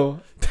 Bro,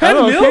 10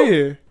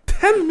 mil?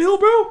 10 mil,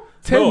 bro?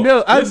 10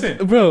 mil? Listen.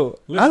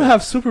 I'll have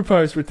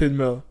superpowers for 10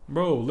 mil.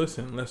 Bro,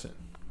 listen.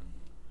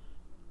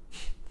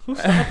 Who's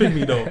stopping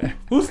me, though?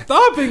 Who's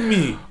stopping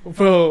me?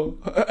 Bro,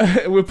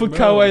 we'll put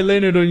Kawhi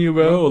Leonard on you,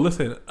 bro. Bro,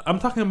 listen. I'm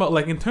talking about,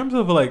 like, in terms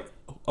of, like,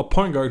 a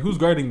point guard, who's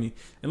guarding me?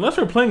 Unless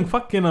we're playing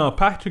fucking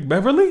Patrick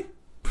Beverly?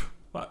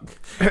 Fuck.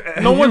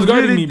 No one's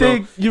guarding me,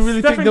 bro. You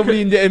really think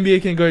nobody in the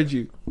NBA can guard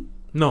you?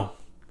 No.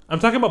 I'm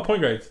talking about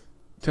point guards.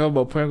 Talking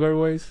about point guard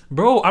wise?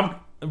 Bro,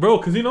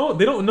 because, they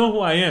don't know who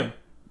I am.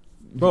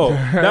 Bro,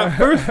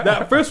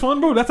 that first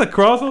one, bro, that's a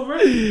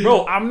crossover.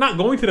 Bro, I'm not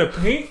going to the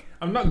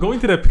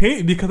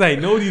paint. Because I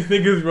know these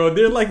niggas, bro.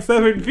 They're like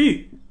 7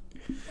 feet.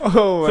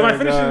 Oh, so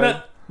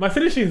my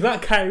finishing is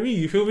not Kyrie,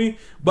 you feel me?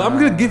 But I'm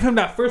going to give him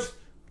that first,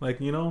 like,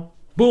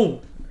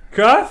 boom.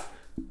 Cross.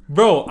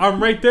 Bro,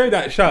 I'm right there,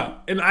 that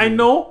shot. And I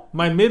know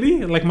my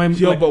midi, like my...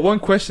 Yo, but one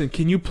question.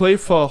 Can you play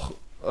for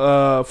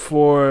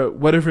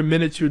whatever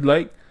minutes you'd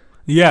like?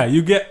 Yeah,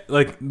 you get,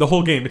 like, the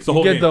whole game. It's the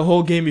whole game. You get the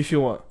whole game if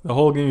you want. The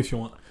whole game if you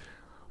want.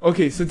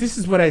 Okay, so this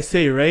is what I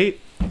say, right?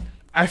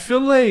 I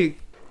feel like...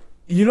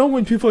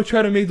 when people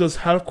try to make those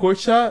half-court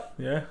shots?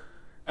 Yeah.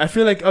 I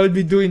feel like I would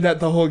be doing that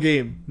the whole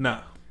game.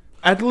 Nah.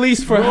 At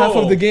least for half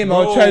of the game, I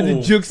would try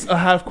to jukes a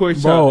half-court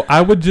shot. Bro,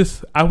 I would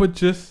just...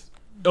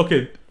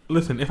 Okay,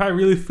 listen. If I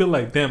really feel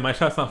like, damn, my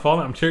shot's not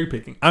falling, I'm cherry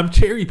picking.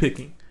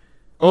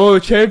 Oh,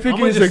 cherry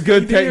picking is a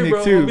good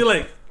technique, too. I'll be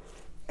like,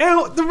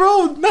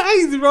 bro,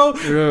 nice, bro.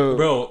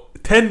 Bro,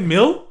 10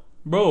 mil?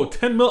 Bro,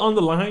 10 mil on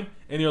the line.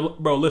 And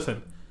bro,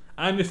 listen.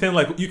 I understand,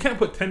 like, you can't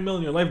put 10 mil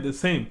in your life the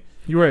same.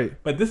 You're right.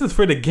 But this is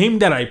for the game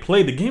that I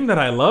play, the game that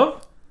I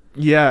love.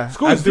 Yeah.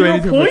 I'd do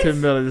anything for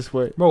 10 mil at this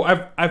point. Bro,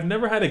 I've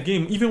never had a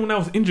game, even when I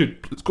was injured,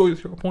 score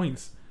 0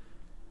 points.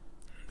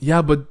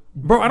 Yeah, but...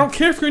 Bro, I don't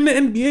care if you're in the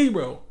NBA,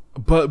 bro.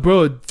 But,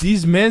 bro,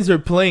 these men are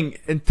playing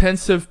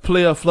intensive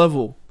playoff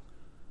level.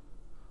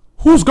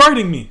 Who's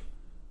guarding me?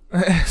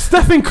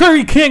 Stephen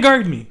Curry can't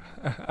guard me.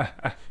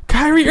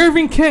 Kyrie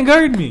Irving can't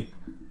guard me.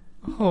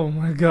 Oh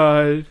my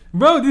god,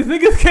 bro! These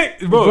niggas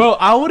can't, bro.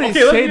 I wouldn't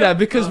say that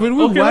because when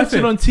we watch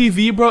it on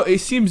TV, bro, it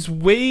seems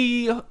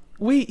way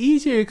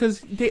easier because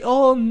they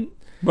all.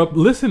 But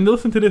listen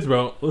to this,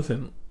 bro.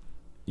 Listen,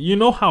 you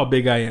know how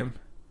big I am.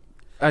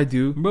 I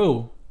do,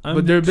 bro.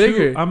 But they're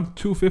bigger. I'm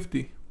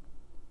 250.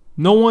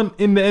 No one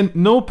in the end.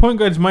 No point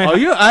guards might. Are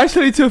you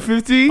actually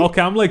 250?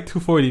 Okay, I'm like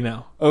 240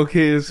 now.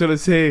 Okay, I was gonna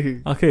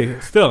say. Okay,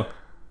 still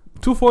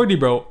 240,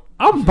 bro.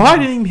 I'm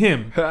bodying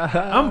him.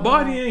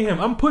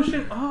 I'm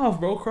pushing off,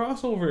 bro.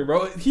 Crossover,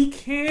 bro. He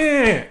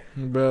can't,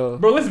 bro.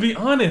 Let's be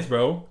honest,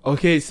 bro.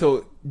 Okay,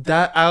 so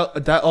that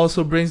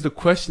also brings the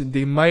question: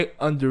 they might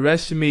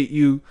underestimate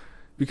you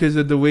because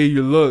of the way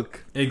you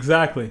look.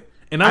 Exactly,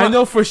 and I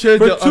know for sure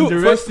they'll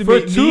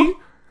underestimate me,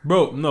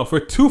 bro. No, for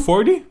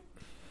 240,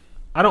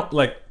 I don't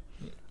like.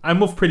 I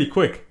move pretty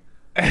quick.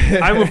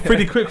 I move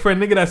pretty quick for a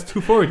nigga that's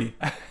 240.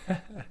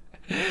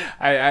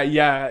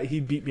 Yeah, he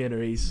beat me in a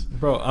race,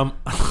 bro. I'm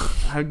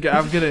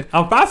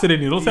faster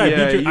than you. Don't say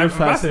I beat you. I'm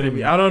faster than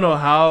you. I don't know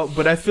how,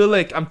 but I feel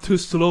like I'm too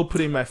slow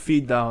putting my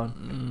feet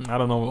down. I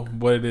don't know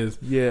what it is.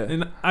 Yeah,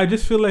 and I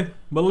just feel like,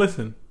 but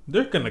listen,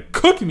 they're gonna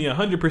cook me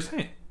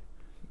 100%.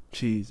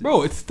 Jesus,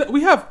 bro.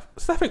 We have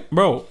Stephen,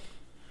 bro.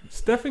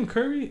 Stephen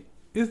Curry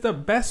is the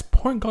best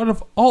point guard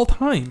of all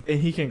time, and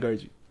he can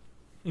guard you.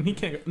 And he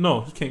can't.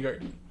 No, he can't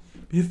guard you.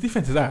 His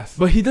defense is ass.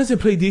 But he doesn't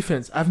play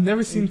defense. I've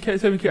never seen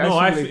Stephen Curry. No,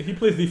 actually, he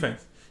plays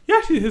defense. Yeah,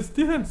 actually, his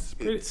defense.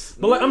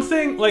 But like I'm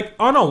saying, like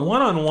on a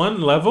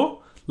one-on-one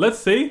level, let's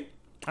say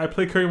I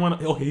play Curry one.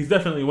 Okay, he's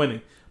definitely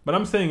winning. But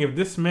I'm saying if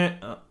this man,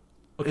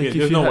 okay,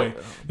 there's no way.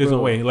 There's no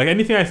way. Like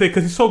anything I say,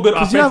 because he's so good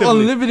offensively. You have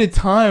unlimited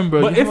time,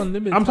 bro. But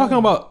I'm talking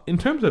about in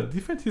terms of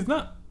defense, he's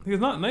not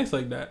nice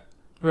like that.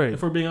 Right.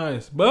 If we're being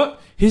honest, but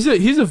he's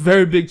a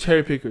very big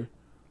cherry picker.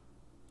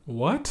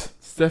 What?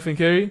 Stephen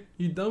Curry?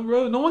 You dumb,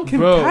 bro. No one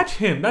can catch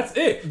him. That's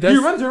it. He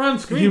runs around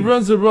screens. He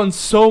runs around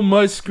so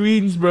much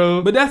screens,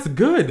 bro. But that's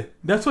good.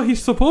 That's what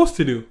he's supposed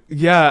to do.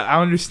 Yeah, I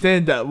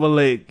understand that. But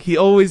like, he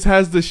always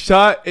has the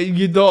shot, and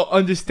you don't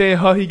understand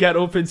how he got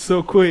open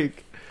so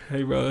quick.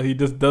 Hey, bro. He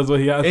just does what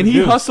he has to do. And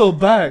he hustled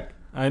back.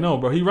 I know,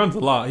 bro. He runs a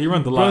lot. He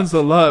runs a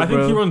lot, I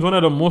think he runs one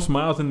of the most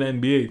miles in the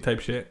NBA type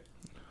shit.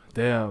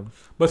 Damn.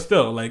 But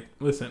still, like,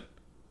 listen.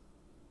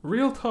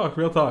 Real talk.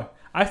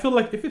 I feel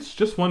like if it's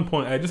just 1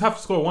 point, I just have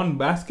to score one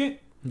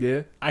basket.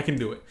 Yeah, I can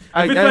do it.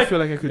 I feel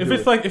like I could do it.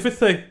 If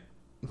it's like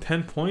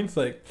 10 points,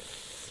 like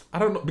I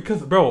don't know,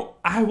 because bro,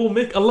 I will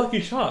make a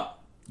lucky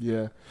shot.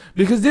 Yeah,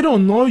 because they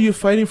don't know you're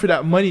fighting for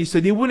that money,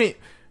 so they wouldn't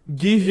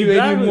give you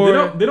any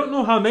more. They don't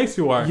know how nice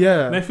you are.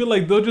 Yeah, and I feel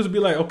like they'll just be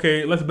like,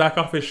 okay, let's back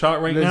off his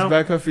shot now. Let's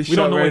back off his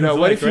shot right now.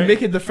 What if you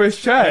make it the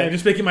first try? Yeah,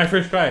 just make it my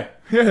first try.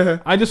 Yeah,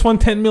 I just won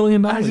 $10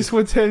 million. I just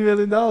won $10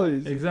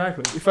 million.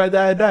 Exactly. If I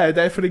die, I die. I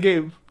die for the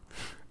game.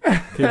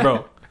 Okay,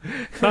 bro.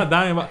 It's not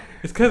dying about.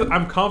 It's because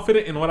I'm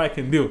confident in what I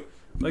can do.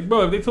 Like,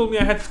 bro, if they told me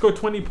I had to score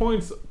 20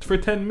 points for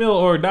 10 mil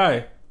or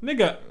die,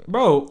 nigga,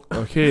 bro.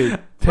 Okay,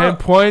 10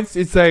 points.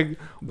 It's like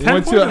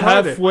once you're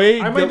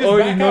halfway, they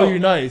already know you're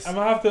nice. I'm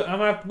gonna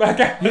have to back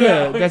out.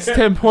 Yeah, that's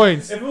 10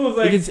 points. If it was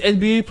like against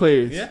NBA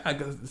players. Yeah,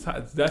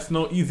 that's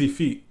no easy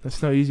feat.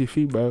 That's no easy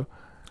feat, bro.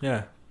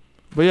 Yeah.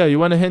 But yeah, you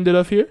want to end it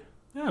off here?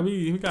 Yeah,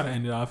 we gotta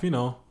end it off.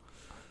 All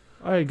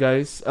right,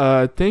 guys.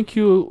 Thank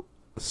you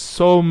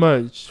so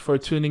much for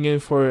tuning in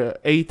for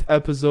 8th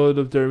episode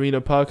of the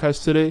Arena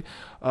Podcast today.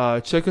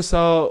 Check us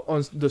out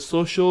on the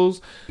socials,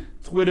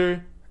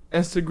 Twitter,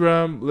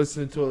 Instagram,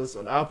 listening to us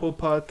on Apple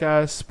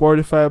Podcasts,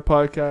 Spotify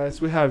Podcasts.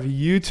 We have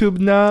YouTube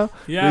now.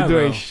 Yeah, we're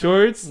doing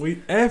shorts.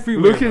 We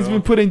everywhere. Logan's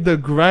been putting the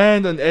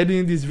grind on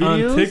editing these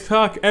videos. On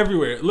TikTok,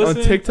 everywhere. Listen,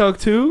 on TikTok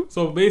too.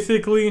 So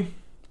basically,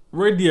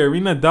 we're the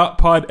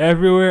arena.pod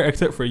everywhere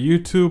except for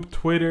YouTube,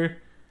 Twitter.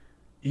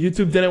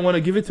 YouTube didn't want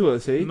to give it to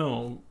us, eh?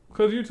 No.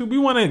 Because YouTube, we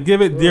want to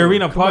give it the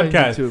Arena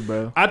Podcast. YouTube,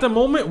 bro. At the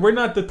moment, we're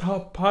not the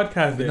top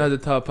podcast there. We're not the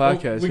top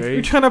podcast, right?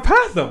 We're trying to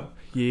pass them.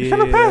 Yeah, we're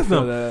trying to pass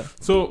them.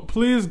 So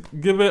please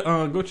give it.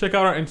 Go check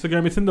out our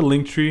Instagram. It's in the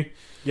link tree.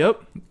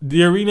 Yep.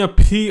 The Arena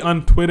P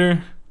on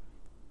Twitter.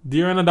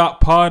 The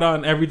Arena.pod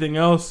on everything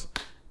else.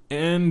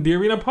 And the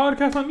Arena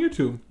Podcast on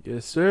YouTube.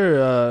 Yes,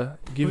 sir.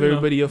 Give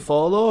everybody a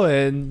follow.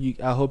 And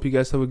I hope you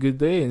guys have a good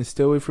day. And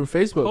stay away from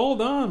Facebook.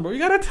 Hold on, bro. You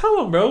got to tell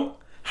them, bro.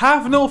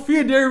 Have no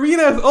fear. The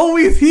Arena is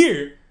always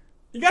here.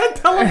 You gotta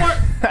tell them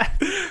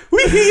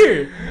we're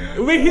here.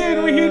 We're here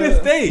and we're here to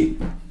stay.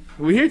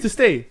 We're here to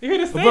stay. You're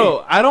here to stay.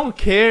 Bro, I don't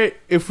care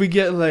if we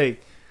get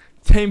like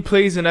 10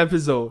 plays an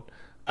episode,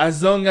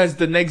 as long as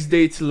the next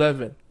day it's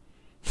 11.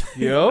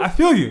 Yo? I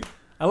feel you.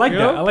 I like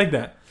that. I like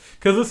that.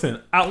 Because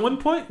listen, at one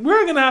point,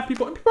 we're going to have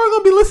people are going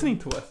to be listening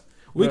to us.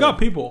 We got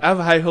people. I have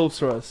high hopes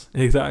for us.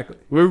 Exactly.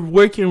 We're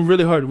working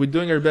really hard. We're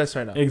doing our best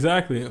right now.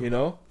 Exactly. You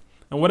know?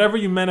 And whatever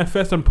you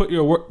manifest and put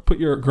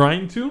your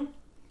grind to,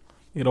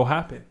 it'll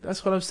happen.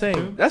 That's what I'm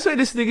saying. That's why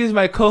this nigga is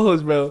my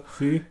co-host, bro.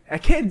 See? I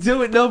can't deal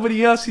with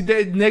nobody else with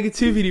that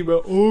negativity,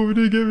 bro. Oh, we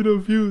didn't give me no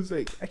views.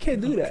 Like, I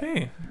can't do that.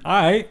 Okay.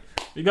 All right.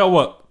 We got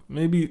what?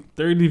 Maybe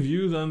 30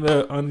 views on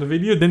the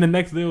video. Then the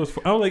next day was...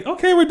 I was like,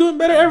 okay, we're doing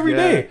better every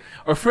day.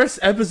 Our first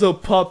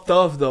episode popped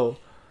off, though.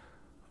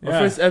 Our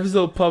first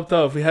episode popped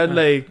off. We had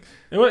like...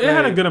 It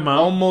had a good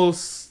amount.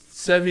 Almost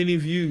 70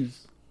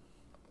 views.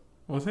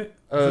 Was it?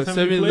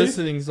 70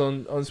 listenings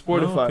on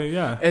Spotify. Oh, okay,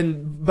 yeah.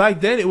 And back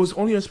then, it was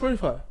only on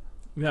Spotify.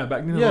 Yeah,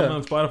 back then it wasn't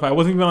on Spotify. It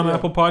wasn't even on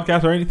Apple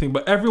Podcasts or anything.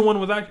 But everyone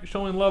was actually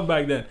showing love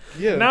back then.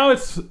 Yeah. Now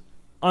it's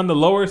on the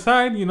lower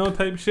side, you know,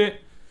 type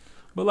shit.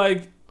 But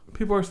like,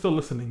 people are still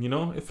listening, you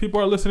know. If people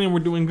are listening, we're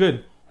doing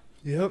good.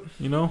 Yep.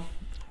 You know.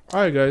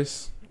 All right,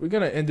 guys. We're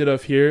gonna end it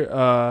off here.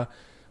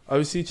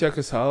 Obviously, check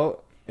us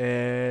out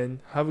and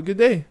have a good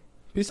day.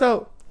 Peace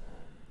out.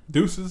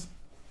 Deuces.